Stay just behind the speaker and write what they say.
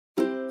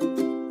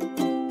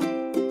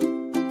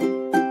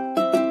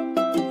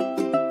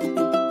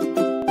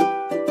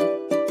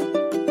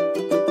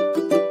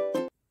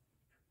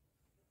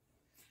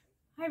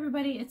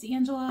everybody, it's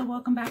Angela.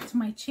 Welcome back to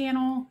my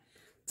channel.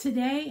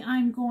 Today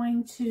I'm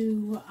going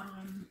to,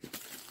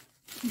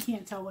 you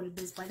can't tell what it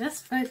is by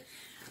this, but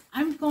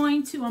I'm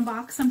going to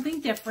unbox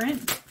something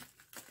different.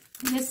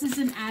 This is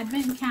an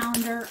advent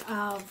calendar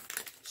of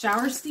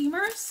shower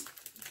steamers,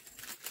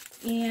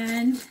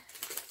 and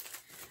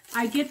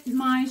I get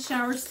my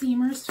shower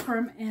steamers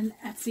from an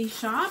Etsy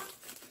shop,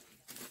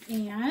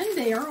 and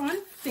they are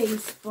on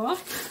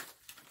Facebook.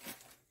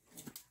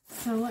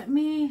 So let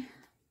me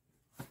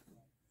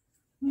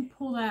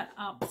pull that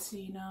up so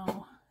you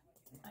know.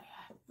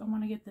 I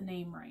want to get the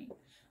name right.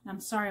 I'm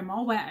sorry, I'm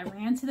all wet. I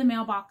ran to the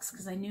mailbox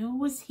because I knew it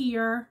was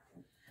here.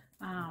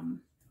 And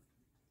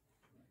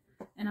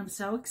I'm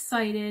so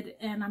excited,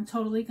 and I'm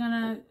totally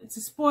gonna, it's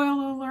a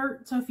spoiler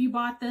alert, so if you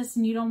bought this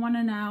and you don't want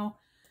to know,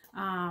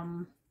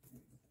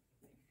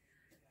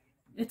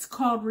 it's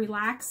called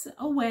Relax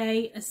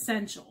Away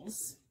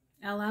Essentials,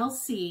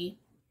 LLC,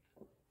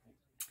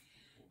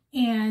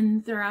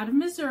 and they're out of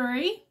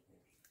Missouri.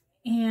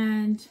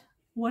 And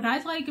what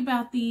I like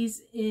about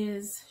these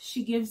is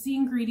she gives the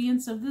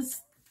ingredients of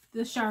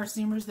the shower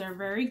steamers. They're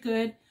very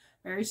good,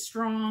 very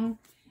strong,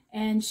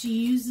 and she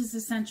uses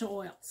essential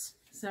oils.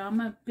 So I'm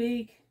a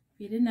big, if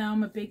you didn't know,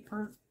 I'm a big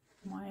person,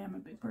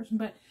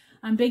 but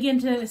I'm big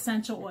into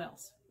essential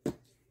oils.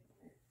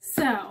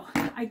 So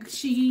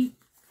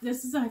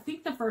this is, I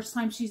think, the first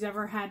time she's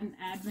ever had an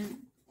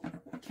advent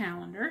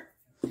calendar,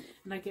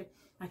 and I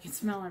can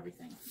smell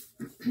everything.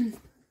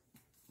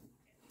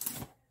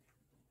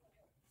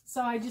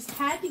 So I just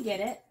had to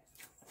get it.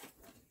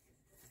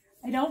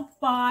 I don't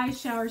buy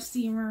shower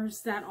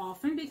steamers that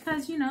often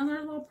because, you know, they're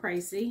a little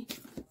pricey.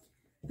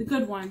 The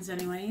good ones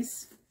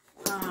anyways.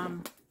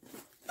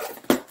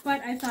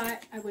 But I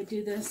thought I would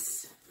do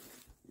this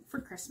for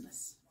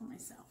Christmas for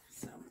myself.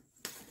 So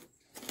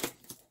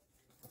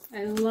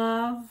I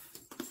love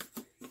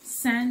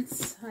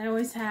scents. I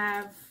always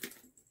have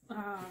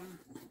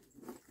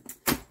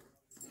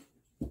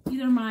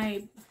either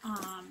my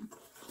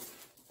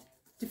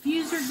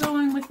diffuser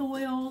going with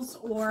oils,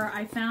 or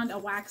I found a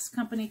wax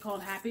company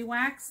called Happy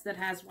Wax that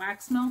has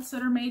wax melts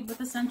that are made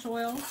with essential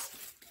oils.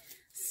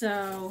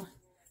 So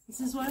this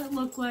is what it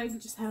looked like.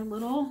 Just had a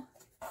little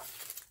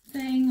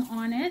thing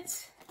on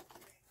it.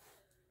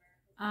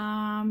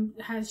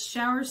 It has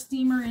shower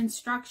steamer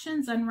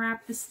instructions.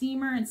 Unwrap the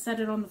steamer and set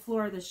it on the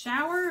floor of the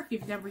shower if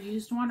you've never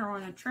used one, or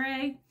on a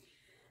tray.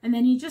 And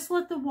then you just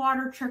let the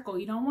water trickle.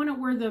 You don't want it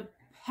where the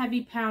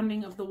heavy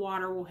pounding of the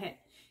water will hit.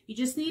 You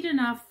just need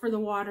enough for the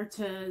water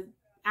to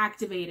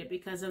activate it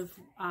because of,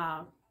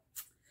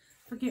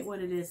 forget what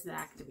it is that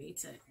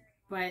activates it,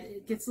 but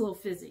it gets a little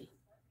fizzy.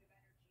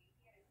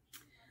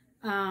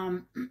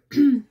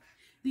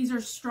 These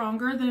are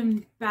stronger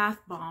than bath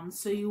bombs,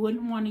 so you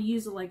wouldn't want to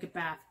use it like a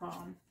bath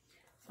bomb.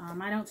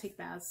 I don't take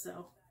baths,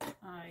 so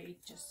I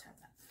just have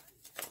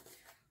that.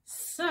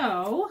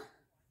 So,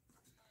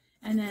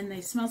 and then they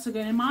smell so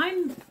good. And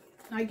mine,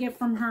 I get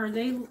from her,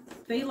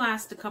 they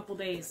last a couple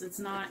days. It's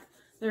not,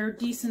 they're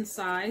decent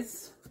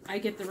size. I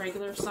get the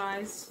regular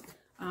size.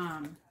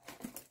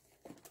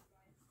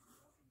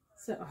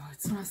 So, oh,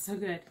 it smells so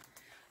good.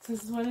 So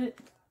this is what it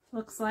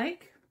looks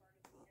like.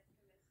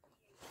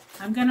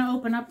 I'm going to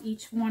open up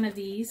each one of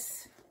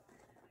these.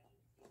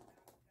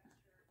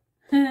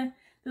 The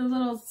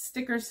little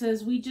sticker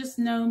says, "We just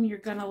gnome, you're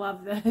going to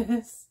love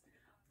this."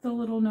 The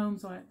little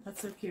gnomes on it.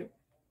 That's so cute.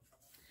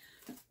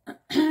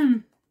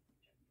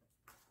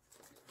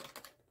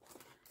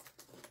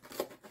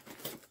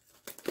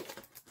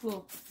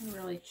 Cool. I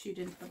really chewed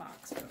into the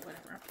box, but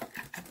whatever.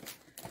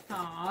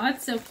 Aw,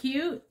 it's so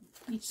cute.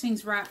 Each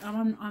thing's wrapped.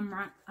 I'm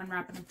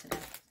unwrapping them today.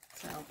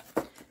 So,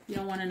 you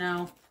don't want to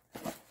know.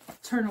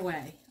 Turn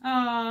away.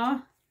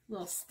 Aw,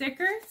 little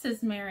sticker. It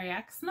says Merry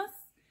Xmas.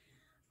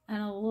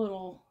 And a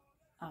little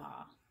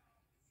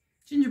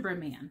gingerbread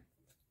man.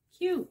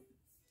 Cute.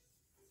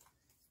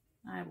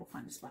 I will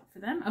find a spot for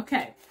them.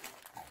 Okay.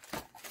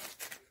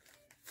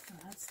 So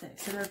that's it.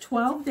 So they're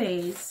 12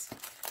 days.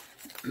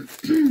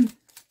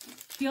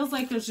 Feels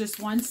like there's just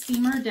one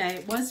steamer a day.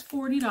 It was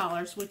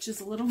 $40, which is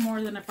a little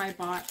more than if I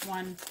bought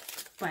one,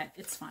 but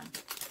it's fine.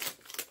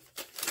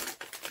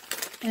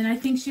 And I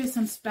think she has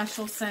some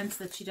special scents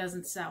that she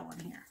doesn't sell on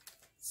here.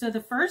 So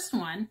the first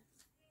one,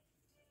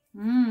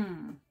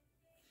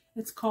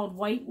 it's called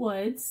White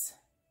Woods.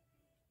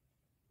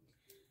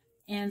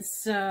 And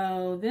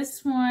so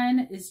this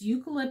one is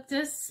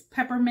eucalyptus,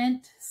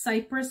 peppermint,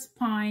 cypress,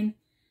 pine,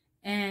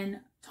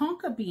 and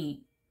tonka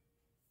bean.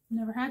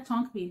 Never had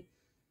tonka bean.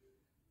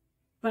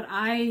 But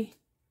I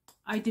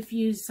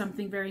diffuse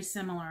something very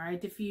similar. I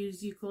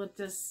diffuse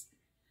eucalyptus.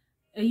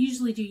 I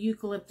usually do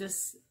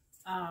eucalyptus,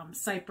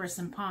 cypress,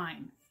 and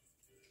pine.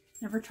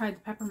 Never tried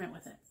the peppermint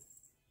with it.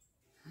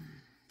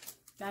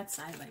 That's,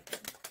 I like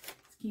it.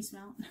 Can you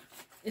smell it?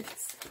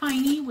 It's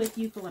piney with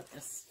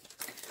eucalyptus.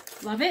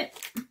 Love it.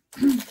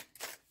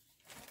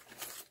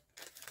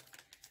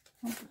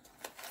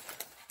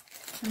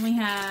 Then we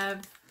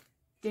have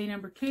day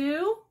number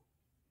 2.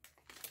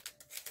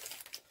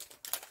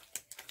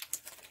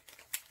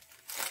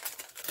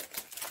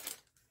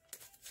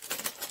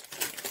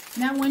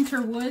 Now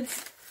Winter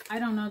Woods, I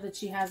don't know that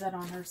she has that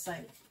on her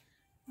site.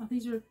 Oh,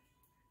 these are,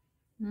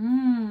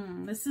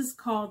 this is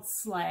called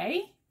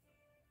Slay.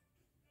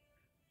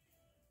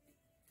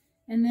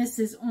 And this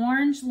is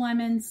orange,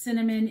 lemon,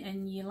 cinnamon,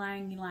 and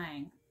ylang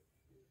ylang.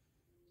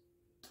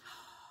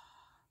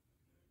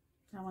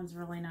 That one's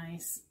really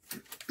nice.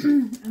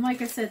 And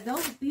like I said,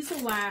 these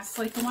will last.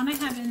 Like the one I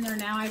have in there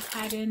now, I've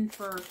had in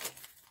for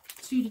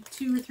two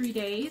or 3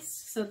 days.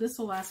 So this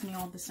will last me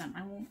all December.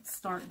 I won't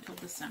start until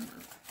December.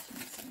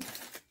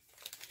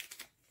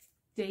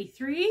 Day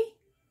 3.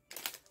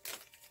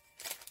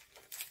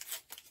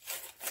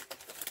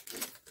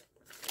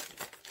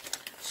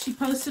 She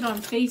posted on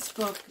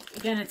Facebook,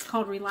 again, it's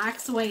called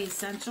Relax Away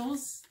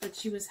Essentials, that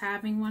she was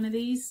having one of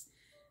these.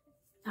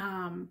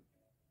 And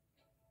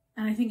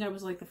I think I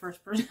was like the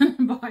first person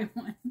to buy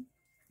one.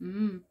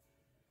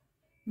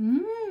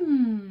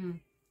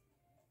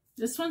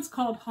 This one's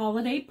called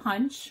Holiday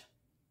Punch.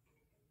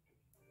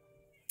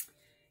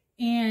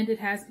 And it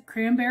has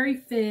cranberry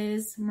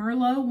fizz,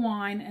 Merlot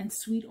wine, and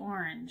sweet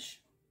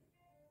orange.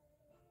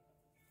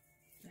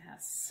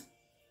 Yes.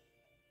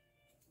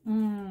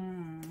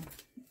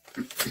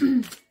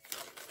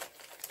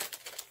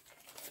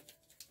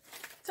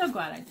 So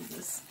glad I did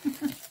this.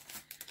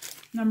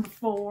 Number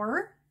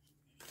 4.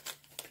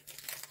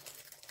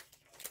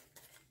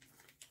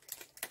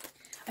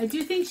 I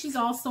do think she's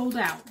all sold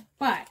out,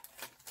 but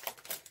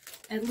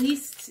at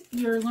least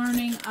you're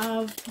learning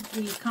of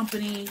the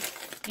company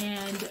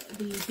and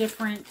the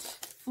different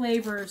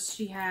flavors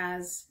she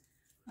has.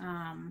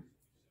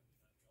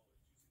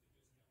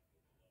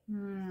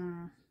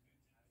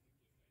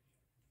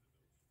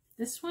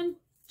 This one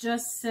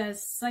just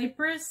says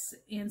cypress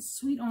and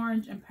sweet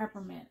orange and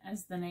peppermint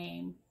as the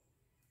name.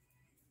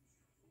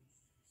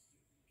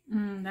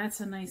 That's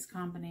a nice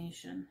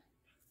combination.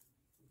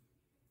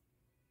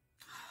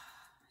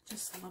 I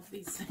just love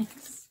these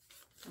things.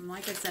 And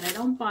like I said, I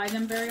don't buy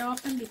them very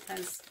often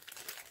because,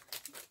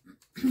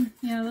 you know,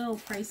 they're a little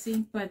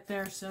pricey, but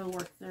they're so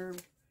worth. They're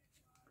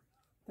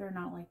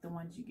not like the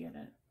ones you get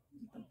at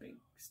the big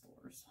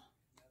stores.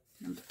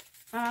 Number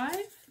 5.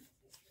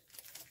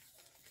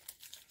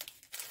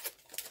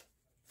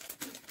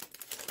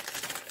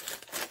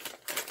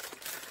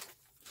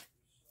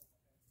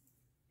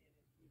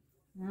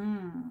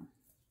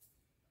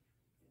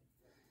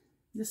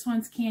 This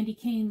one's Candy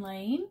Cane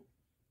Lane.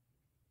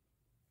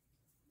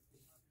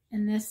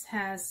 And this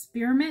has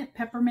spearmint,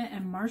 peppermint,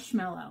 and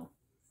marshmallow.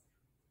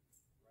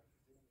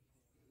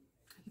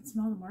 I can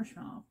smell the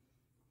marshmallow.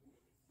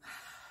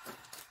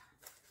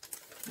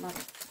 Love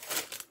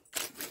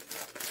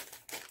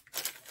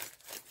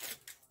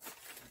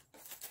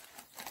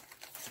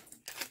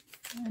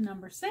it. And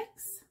number 6.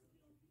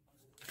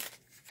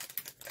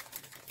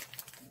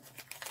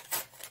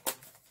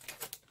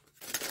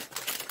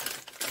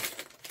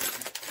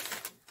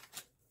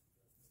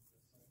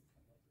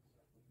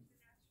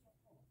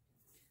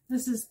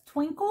 This is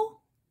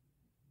Twinkle,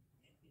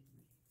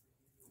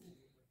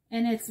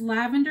 and it's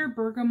lavender,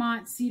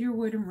 bergamot,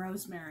 cedarwood, and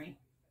rosemary.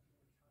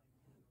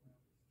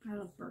 I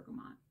love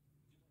bergamot.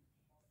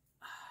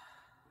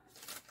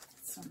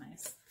 It's so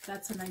nice.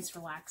 That's a nice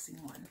relaxing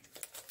one.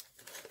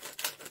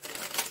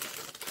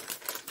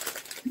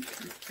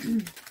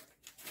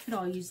 Could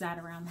all use that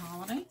around the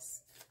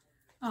holidays.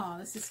 Oh,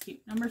 this is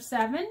cute. Number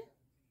 7.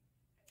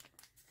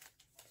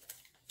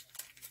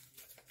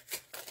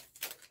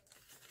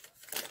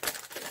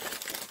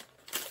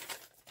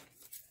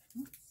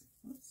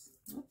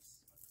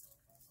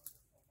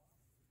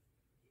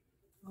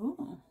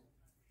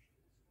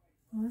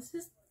 This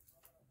is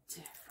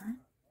different.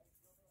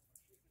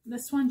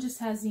 This one just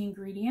has the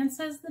ingredients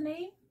as the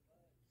name.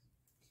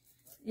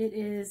 It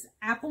is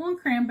apple and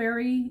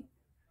cranberry,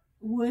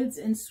 woods,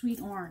 and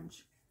sweet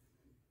orange.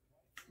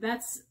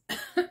 That's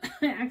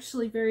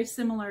actually very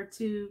similar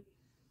to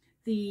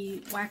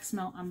the wax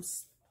melt I'm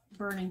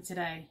burning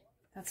today.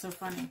 That's so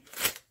funny.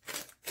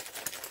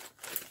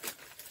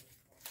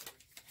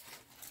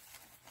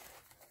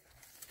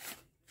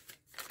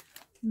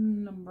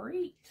 Number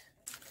 8.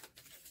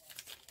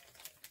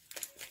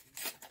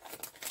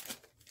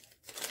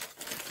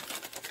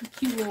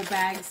 Cute little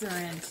bags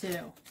they're in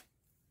too.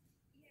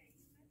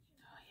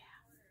 Oh yeah.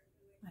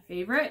 My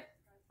favorite.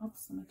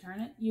 Oops, let me turn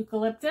it.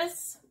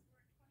 Eucalyptus.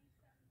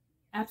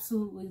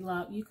 Absolutely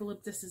love.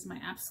 Eucalyptus is my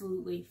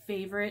absolutely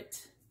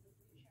favorite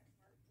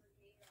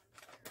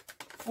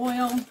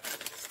oil,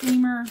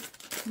 steamer,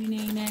 you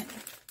name it.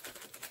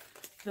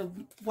 The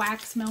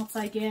wax melts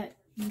I get,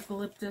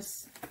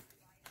 eucalyptus.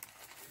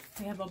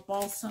 They have a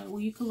balsam,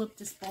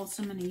 eucalyptus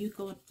balsam, and a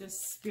eucalyptus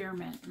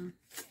spearmint.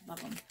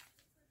 Love them.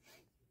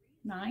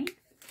 9.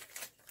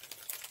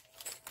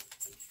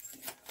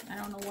 I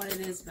don't know what it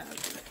is about it.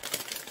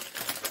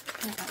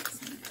 That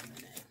helps me the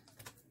other day.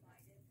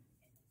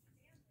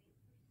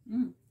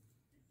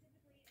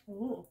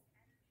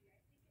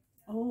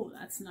 Oh,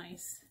 that's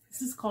nice.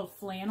 This is called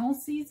Flannel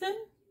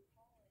Season.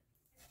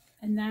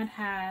 And that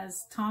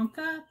has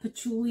tonka,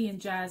 patchouli,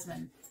 and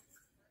jasmine.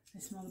 I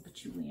smell the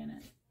patchouli in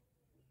it.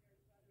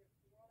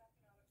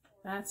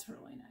 That's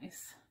really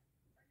nice.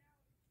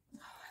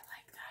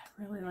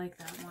 Really like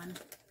that one.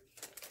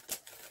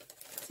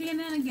 See, and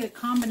then I get a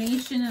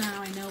combination, and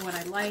now I know what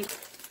I like.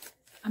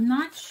 I'm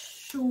not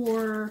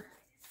sure.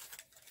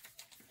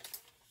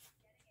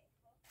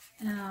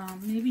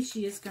 Maybe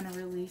she is going to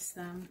release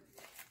them.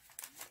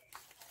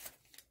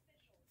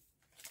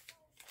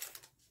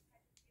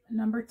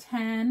 Number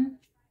 10.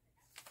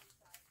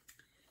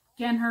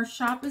 Again, her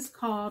shop is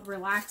called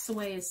Relax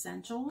Away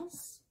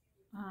Essentials.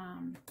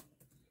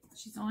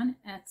 She's on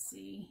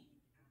Etsy.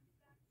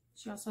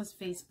 She also has a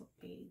Facebook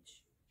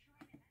page.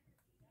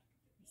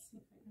 Let's see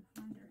if I can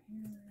find her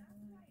here.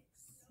 Relax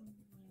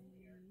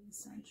Away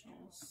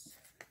Essentials.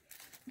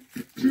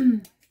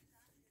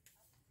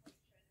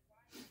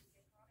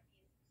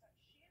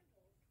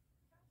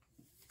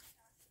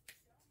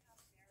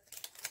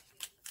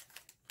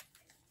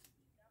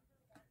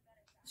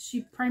 She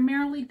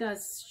primarily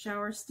does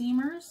shower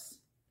steamers.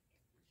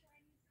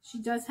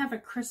 She does have a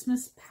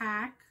Christmas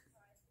pack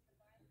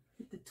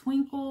with the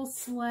Twinkle,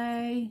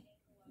 Sleigh.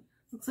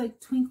 Looks like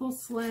Twinkle,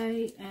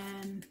 Sleigh,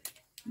 and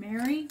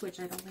Mary,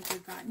 which I don't think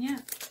we've gotten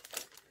yet.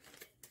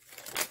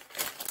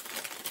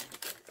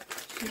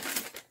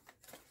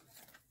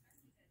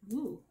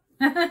 Ooh.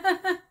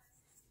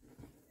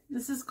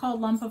 This is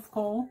called Lump of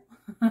Coal.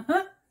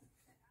 I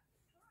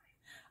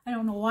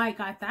don't know why I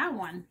got that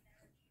one.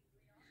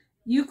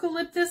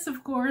 Eucalyptus,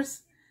 of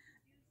course,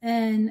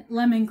 and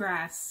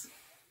lemongrass.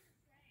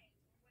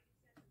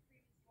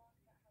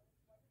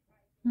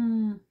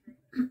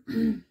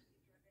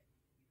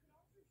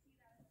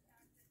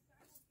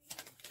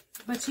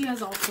 But she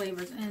has all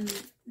flavors, and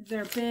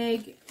they're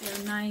big,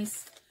 they're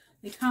nice.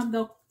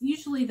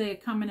 Usually they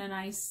come in a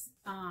nice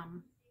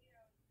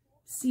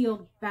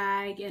sealed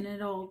bag, and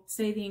it'll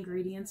say the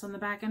ingredients on the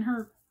back. And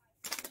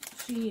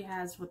she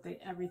has what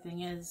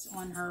everything is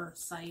on her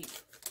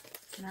site.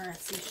 In our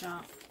Etsy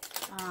shop.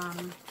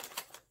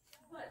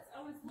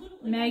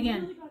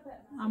 Megan,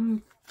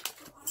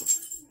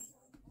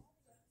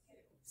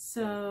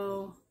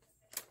 so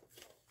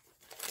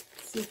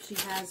let's see if she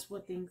has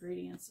what the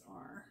ingredients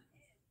are.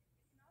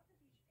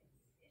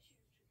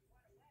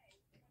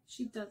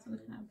 She doesn't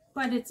have,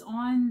 but it's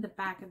on the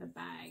back of the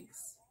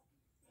bags.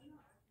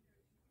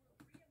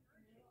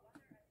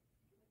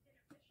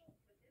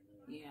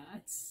 Yeah, I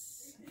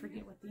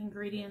forget what the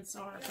ingredients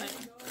are,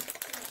 but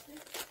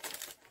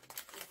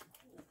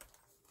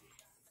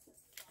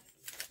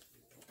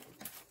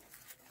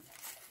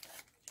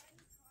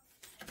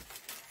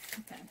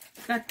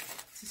got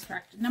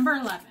distracted. Number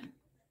 11.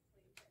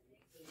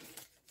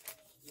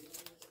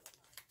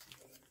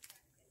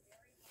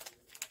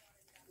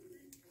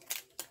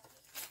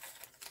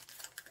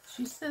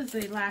 She says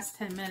they last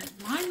 10 minutes.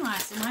 Mine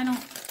lasts, and I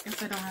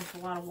guess I don't have a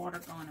lot of water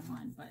going in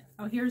mine, but,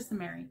 oh, here's the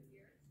Mary.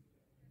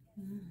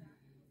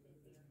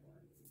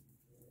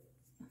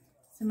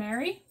 So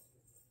Mary,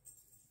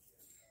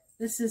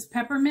 this is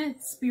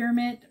peppermint,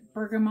 spearmint,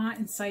 bergamot,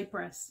 and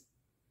cypress.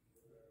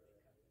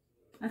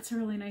 That's a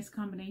really nice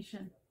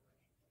combination.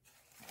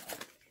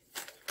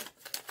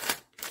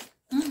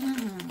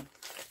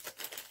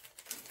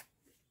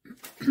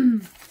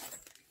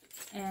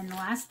 And the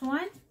last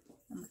one,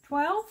 number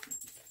 12.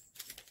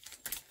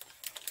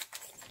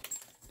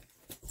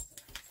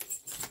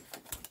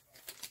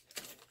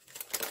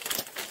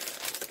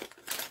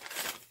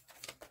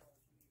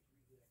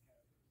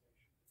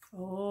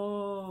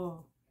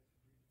 Oh,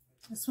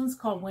 this one's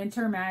called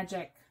Winter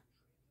Magic.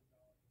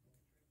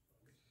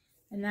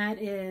 And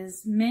that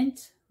is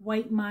mint,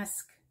 white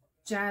musk,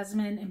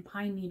 jasmine, and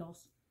pine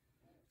needles.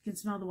 You can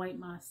smell the white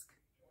musk.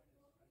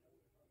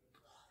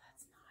 Oh,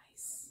 that's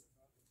nice.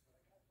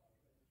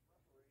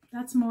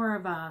 That's more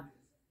of a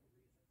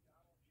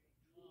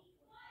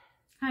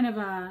kind of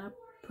a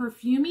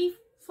perfumey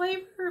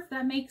flavor, if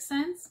that makes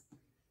sense.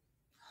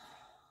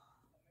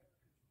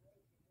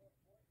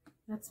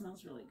 That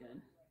smells really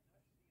good.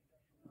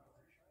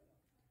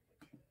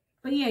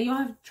 But yeah, you'll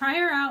have to try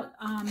her out.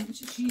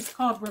 She's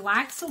called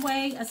Relax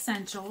Away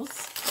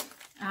Essentials.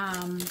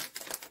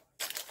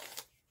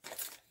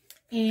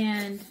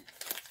 And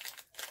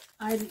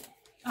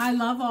I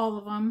love all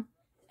of them,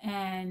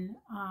 and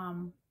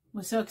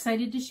was so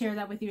excited to share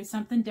that with you. It's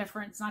something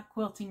different. It's not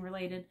quilting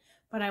related,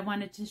 but I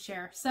wanted to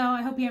share. So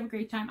I hope you have a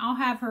great time. I'll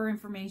have her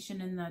information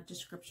in the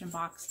description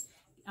box,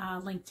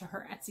 link to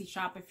her Etsy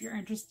shop if you're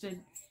interested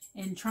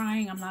in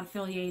trying. I'm not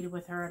affiliated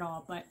with her at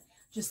all, but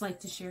just like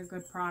to share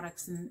good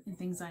products and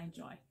things I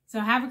enjoy. So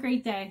have a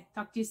great day.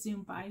 Talk to you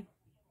soon. Bye.